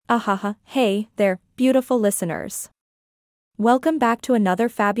Ahaha, hey there, beautiful listeners. Welcome back to another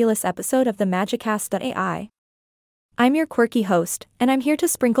fabulous episode of the Magicast.ai. I'm your quirky host, and I'm here to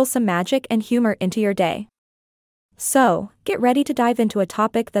sprinkle some magic and humor into your day. So, get ready to dive into a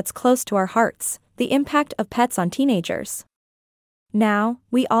topic that's close to our hearts, the impact of pets on teenagers. Now,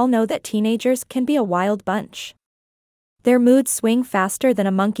 we all know that teenagers can be a wild bunch. Their moods swing faster than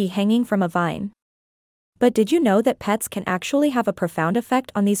a monkey hanging from a vine. But did you know that pets can actually have a profound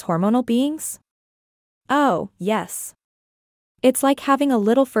effect on these hormonal beings? Oh, yes. It's like having a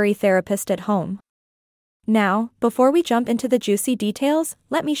little furry therapist at home. Now, before we jump into the juicy details,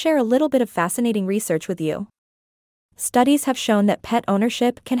 let me share a little bit of fascinating research with you. Studies have shown that pet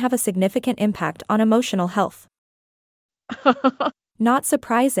ownership can have a significant impact on emotional health. Not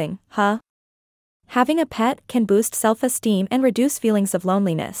surprising, huh? Having a pet can boost self-esteem and reduce feelings of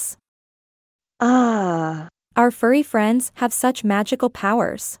loneliness. Our furry friends have such magical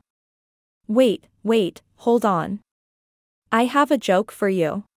powers. Wait, hold on. I have a joke for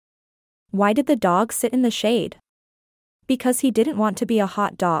you. Why did the dog sit in the shade? Because he didn't want to be a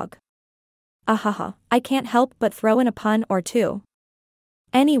hot dog. Ahaha, I can't help but throw in a pun or two.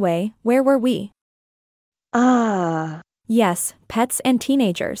 Anyway, where were we? Yes, pets and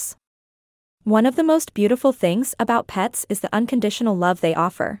teenagers. One of the most beautiful things about pets is the unconditional love they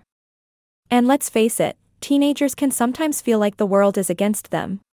offer. And let's face it, teenagers can sometimes feel like the world is against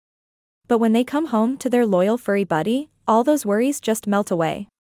them. But when they come home to their loyal furry buddy, all those worries just melt away.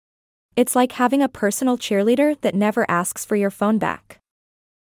 It's like having a personal cheerleader that never asks for your phone back.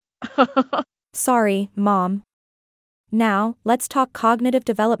 Sorry, Mom. Now, let's talk cognitive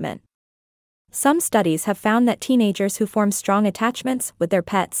development. Some studies have found that teenagers who form strong attachments with their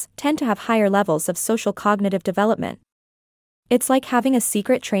pets tend to have higher levels of social cognitive development. It's like having a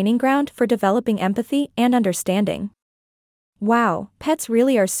secret training ground for developing empathy and understanding. Wow, pets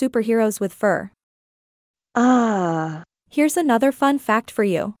really are superheroes with fur. Here's another fun fact for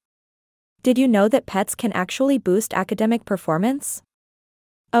you. Did you know that pets can actually boost academic performance?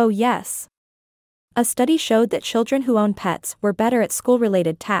 Oh yes. A study showed that children who own pets were better at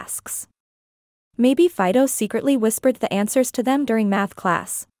school-related tasks. Maybe Fido secretly whispered the answers to them during math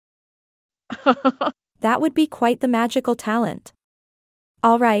class. That would be quite the magical talent.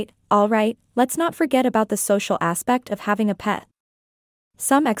 All right, let's not forget about the social aspect of having a pet.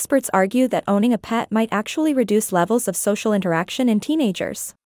 Some experts argue that owning a pet might actually reduce levels of social interaction in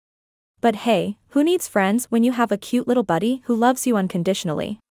teenagers. But hey, who needs friends when you have a cute little buddy who loves you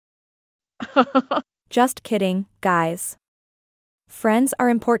unconditionally? Just kidding, guys. Friends are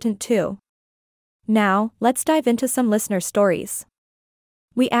important too. Now, let's dive into some listener stories.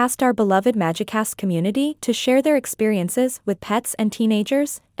 We asked our beloved Magicast community to share their experiences with pets and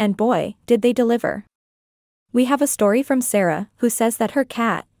teenagers, and boy, did they deliver. We have a story from Sarah, who says that her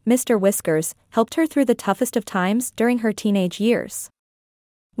cat, Mr. Whiskers, helped her through the toughest of times during her teenage years.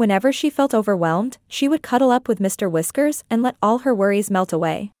 Whenever she felt overwhelmed, she would cuddle up with Mr. Whiskers and let all her worries melt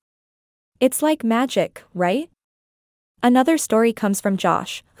away. It's like magic, right? Another story comes from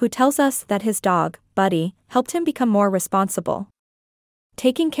Josh, who tells us that his dog, Buddy, helped him become more responsible.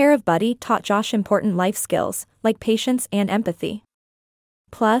 Taking care of Buddy taught Josh important life skills, like patience and empathy.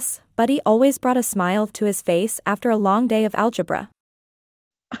 Plus, Buddy always brought a smile to his face after a long day of algebra.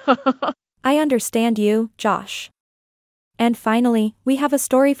 I understand you, Josh. And finally, we have a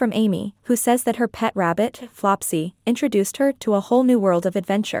story from Amy, who says that her pet rabbit, Flopsy, introduced her to a whole new world of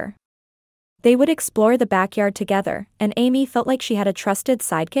adventure. They would explore the backyard together, and Amy felt like she had a trusted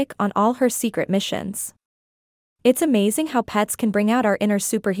sidekick on all her secret missions. It's amazing how pets can bring out our inner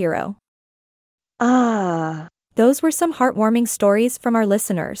superhero. Those were some heartwarming stories from our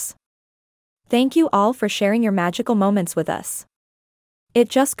listeners. Thank you all for sharing your magical moments with us. It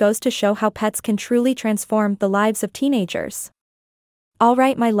just goes to show how pets can truly transform the lives of teenagers.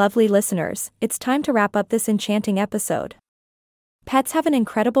 Alright, my lovely listeners, it's time to wrap up this enchanting episode. Pets have an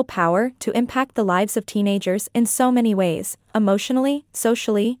incredible power to impact the lives of teenagers in so many ways, emotionally,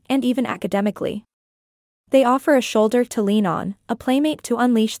 socially, and even academically. They offer a shoulder to lean on, a playmate to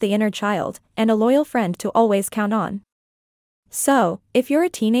unleash the inner child, and a loyal friend to always count on. So, if you're a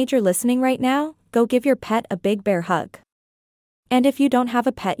teenager listening right now, go give your pet a big bear hug. And if you don't have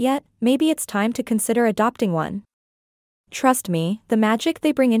a pet yet, maybe it's time to consider adopting one. Trust me, the magic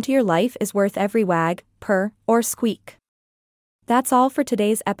they bring into your life is worth every wag, purr, or squeak. That's all for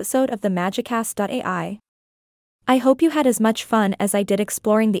today's episode of the Magicast.ai. I hope you had as much fun as I did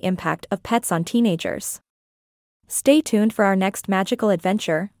exploring the impact of pets on teenagers. Stay tuned for our next magical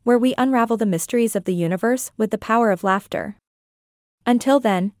adventure, where we unravel the mysteries of the universe with the power of laughter. Until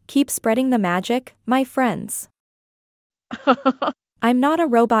then, keep spreading the magic, my friends. I'm not a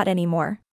robot anymore.